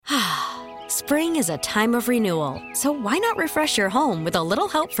Spring is a time of renewal, so why not refresh your home with a little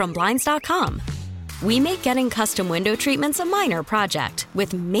help from Blinds.com? We make getting custom window treatments a minor project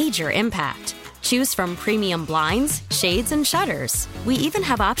with major impact. Choose from premium blinds, shades, and shutters. We even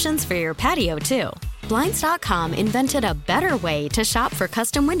have options for your patio, too. Blinds.com invented a better way to shop for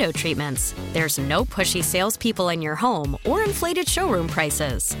custom window treatments. There's no pushy salespeople in your home or inflated showroom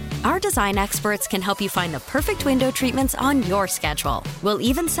prices. Our design experts can help you find the perfect window treatments on your schedule. We'll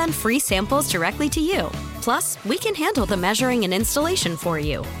even send free samples directly to you. Plus, we can handle the measuring and installation for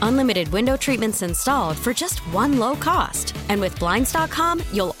you. Unlimited window treatments installed for just one low cost. And with Blinds.com,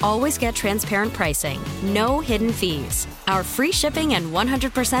 you'll always get transparent pricing. No hidden fees. Our free shipping and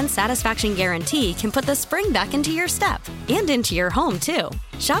 100% satisfaction guarantee can put the spring back into your step and into your home, too.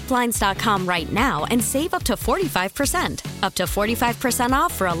 Shop Blinds.com right now and save up to 45%. Up to 45%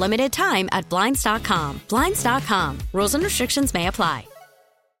 off for a limited time at Blinds.com. Blinds.com. Rules and restrictions may apply.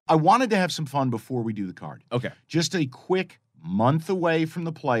 I wanted to have some fun before we do the card. Okay. Just a quick month away from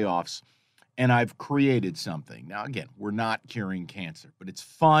the playoffs, and I've created something. Now, again, we're not curing cancer, but it's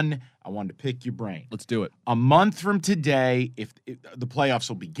fun. I wanted to pick your brain. Let's do it. A month from today, if the playoffs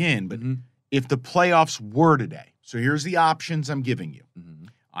will begin, but if the playoffs were today, so here's the options I'm giving you.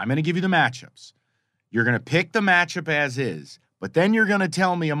 I'm going to give you the matchups. You're going to pick the matchup as is, but then you're going to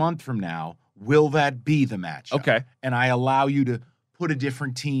tell me a month from now, will that be the matchup? Okay. And I allow you to put a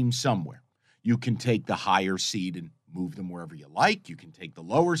different team somewhere. You can take the higher seed and move them wherever you like. You can take the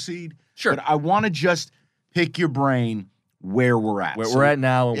lower seed. Sure. But I want to just pick your brain where we're at. Where we're at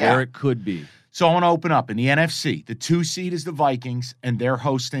now and where it could be. So I want to open up in the NFC. The 2 seed is the Vikings, and they're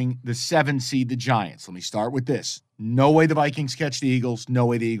hosting the 7 seed, the Giants. Let me start with this. No way the Vikings catch the Eagles. No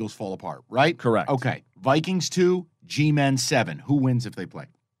way the Eagles fall apart, right? Correct. Okay. Vikings 2, G-Men 7. Who wins if they play?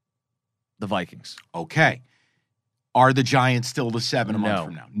 The Vikings. Okay. Are the Giants still the 7 a month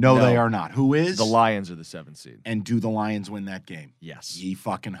from now? No, they are not. Who is? The Lions are the 7 seed. And do the Lions win that game? Yes. Ye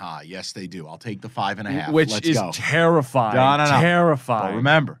fucking high. Yes, they do. I'll take the 5.5. Which Let's is go. terrifying. No. Terrifying. But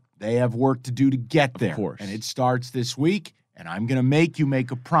remember, they have work to do to get there. Of course. And it starts this week, and I'm going to make you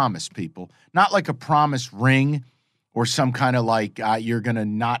make a promise, people. Not like a promise ring or some kind of like you're going to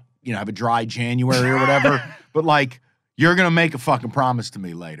not, have a dry January or whatever, but like you're going to make a fucking promise to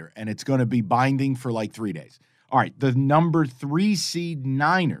me later, and it's going to be binding for like 3 days. All right, the number 3 seed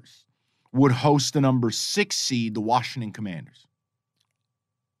Niners would host the number 6 seed, the Washington Commanders.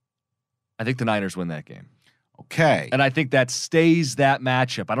 I think the Niners win that game. Okay. And I think that stays that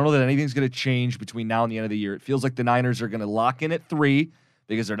matchup. I don't know that anything's going to change between now and the end of the year. It feels like the Niners are going to lock in at 3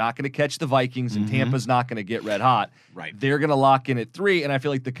 because they're not going to catch the Vikings and Tampa's not going to get red hot. Right. They're going to lock in at 3, and I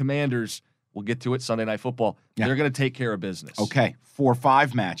feel like the Commanders, we'll get to it, Sunday Night Football, they're going to take care of business. Okay, 4-5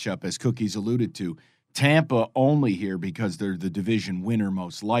 matchup, as Cookies alluded to. Tampa only here because they're the division winner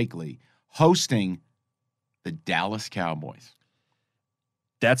most likely, hosting the Dallas Cowboys.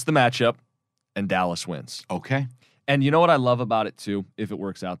 That's the matchup, and Dallas wins. Okay. And you know what I love about it, too, if it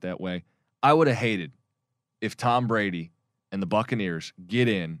works out that way? I would have hated if Tom Brady and the Buccaneers get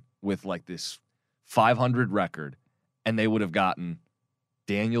in with like this 500 record, and they would have gotten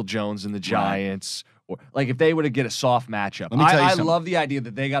Daniel Jones and the Giants, or like if they would have get a soft matchup. Let me tell you I something. love the idea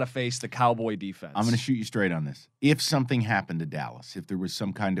that they got to face the Cowboy defense. I'm going to shoot you straight on this. If something happened to Dallas, if there was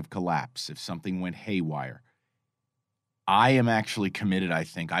some kind of collapse, if something went haywire, I am actually committed, I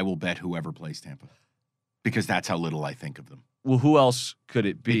think. I will bet whoever plays Tampa because that's how little I think of them. Well, who else could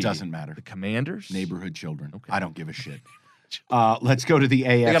it be? It doesn't matter. The Commanders? Neighborhood children. Okay. I don't give a shit. Let's go to the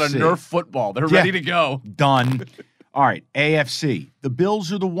AFC. They got a Nerf football. They're ready to go. Done. All right, AFC. The Bills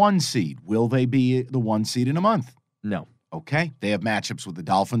are the 1 seed. Will they be the 1 seed in a month? No. Okay. They have matchups with the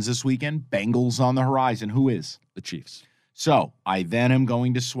Dolphins this weekend. Bengals on the horizon. Who is? The Chiefs. So I then am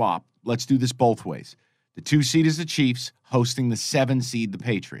going to swap. Let's do this both ways. The 2 seed is the Chiefs, hosting the 7 seed, the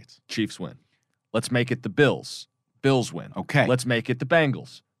Patriots. Chiefs win. Let's make it the Bills. Bills win. Okay. Let's make it the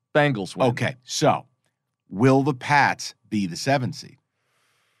Bengals. Bengals win. Okay. So will the Pats be the 7 seed?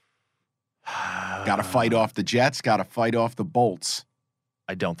 Got to fight off the Jets. Got to fight off the Bolts.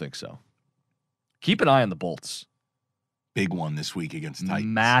 I don't think so. Keep an eye on the Bolts. Big one this week against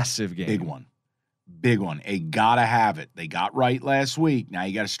Titans. Massive game. Big one. Big one. They got to have it. They got right last week. Now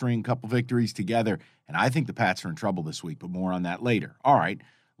you got to string a couple victories together. And I think the Pats are in trouble this week, but more on that later. All right.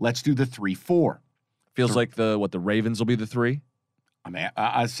 Let's do the 3-4. Feels like the Ravens will be the 3? I mean,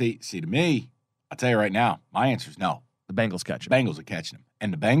 I see to me, I'll tell you right now, my answer is no. The Bengals catch them. Bengals are catching them.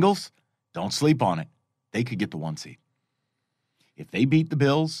 And the Bengals, don't sleep on it. They could get the 1 seed. If they beat the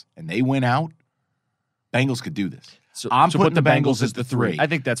Bills and they win out, Bengals could do this. So I'm putting put the Bengals as the 3. I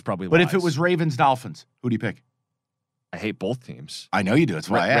think that's probably But wise. if it was Ravens, Dolphins, who do you pick? I hate both teams. I know you do. That's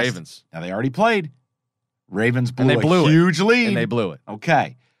why I asked. Ravens. Now, they already played. Ravens blew, And they blew a huge lead. And they blew it.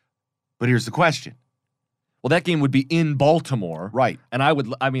 Okay. But here's the question. Well, that game would be in Baltimore. Right. And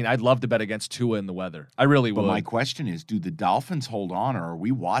I'd love to bet against Tua in the weather. I really would. But my question is, do the Dolphins hold on, or are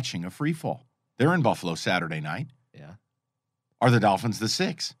we watching a free fall? They're in Buffalo Saturday night. Yeah. Are the Dolphins the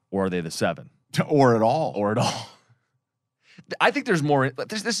 6? Or are they the 7? Or at all? Or at all. I think there's more.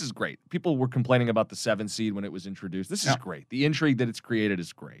 This is great. People were complaining about the 7 seed when it was introduced. This is great. The intrigue that it's created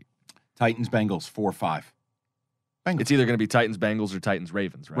is great. Titans, Bengals, 4-5. Bengals. It's either going to be Titans, Bengals, or Titans,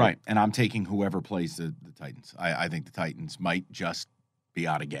 Ravens, right? Right. And I'm taking whoever plays the Titans. I think the Titans might just be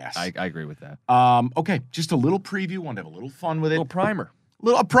out of gas. I agree with that. Okay, just a little preview. Want to have a little fun with it. A little primer.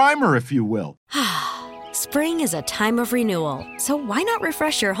 A primer, if you will. Spring is a time of renewal, so why not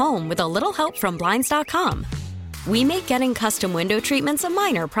refresh your home with a little help from Blinds.com? We make getting custom window treatments a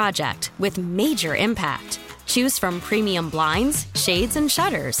minor project with major impact. Choose from premium blinds, shades, and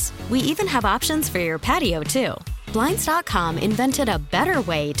shutters. We even have options for your patio, too. Blinds.com invented a better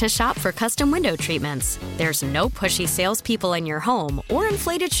way to shop for custom window treatments. There's no pushy salespeople in your home or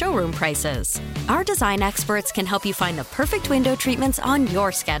inflated showroom prices. Our design experts can help you find the perfect window treatments on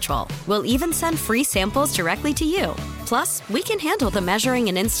your schedule. We'll even send free samples directly to you. Plus, we can handle the measuring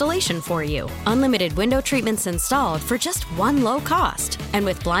and installation for you. Unlimited window treatments installed for just one low cost. And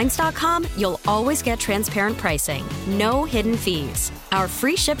with Blinds.com, you'll always get transparent pricing. No hidden fees. Our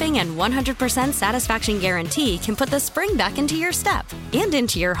free shipping and 100% satisfaction guarantee can put the spring back into your step and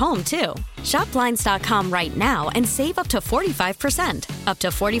into your home, too. Shop Blinds.com right now and save up to 45%. Up to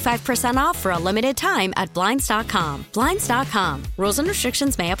 45% off for a limited time at Blinds.com. Blinds.com. Rules and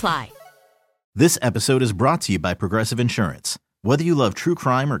restrictions may apply. This episode is brought to you by Progressive Insurance. Whether you love true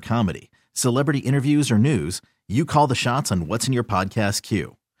crime or comedy, celebrity interviews or news, you call the shots on what's in your podcast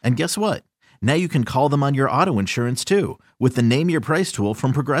queue. And guess what? Now you can call them on your auto insurance, too, with the Name Your Price tool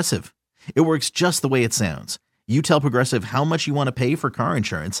from Progressive. It works just the way it sounds. You tell Progressive how much you want to pay for car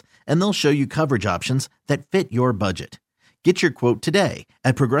insurance, and they'll show you coverage options that fit your budget. Get your quote today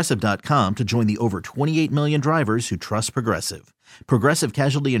at Progressive.com to join the over 28 million drivers who trust Progressive. Progressive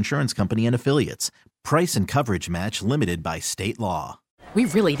Casualty Insurance Company and Affiliates. Price and coverage match limited by state law. We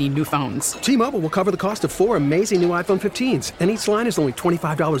really need new phones. T-Mobile will cover the cost of 4 amazing new iPhone 15s, and each line is only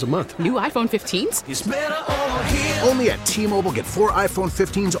 $25 a month. New iPhone 15s? It's better over here. Only at T-Mobile, get 4 iPhone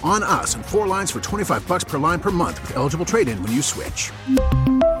 15s on us and 4 lines for $25 per line per month with eligible trade-in when you switch.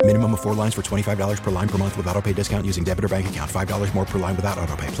 Minimum of 4 lines for $25 per line per month with autopay discount using debit or bank account. $5 more per line without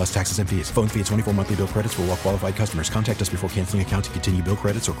autopay, plus taxes and fees. Phone fee at 24 monthly bill credits for well-qualified customers. Contact us before canceling account to continue bill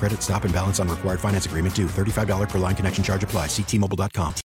credits or credit stop and balance on required finance agreement due. $35 per line connection charge applies. See T-Mobile.com.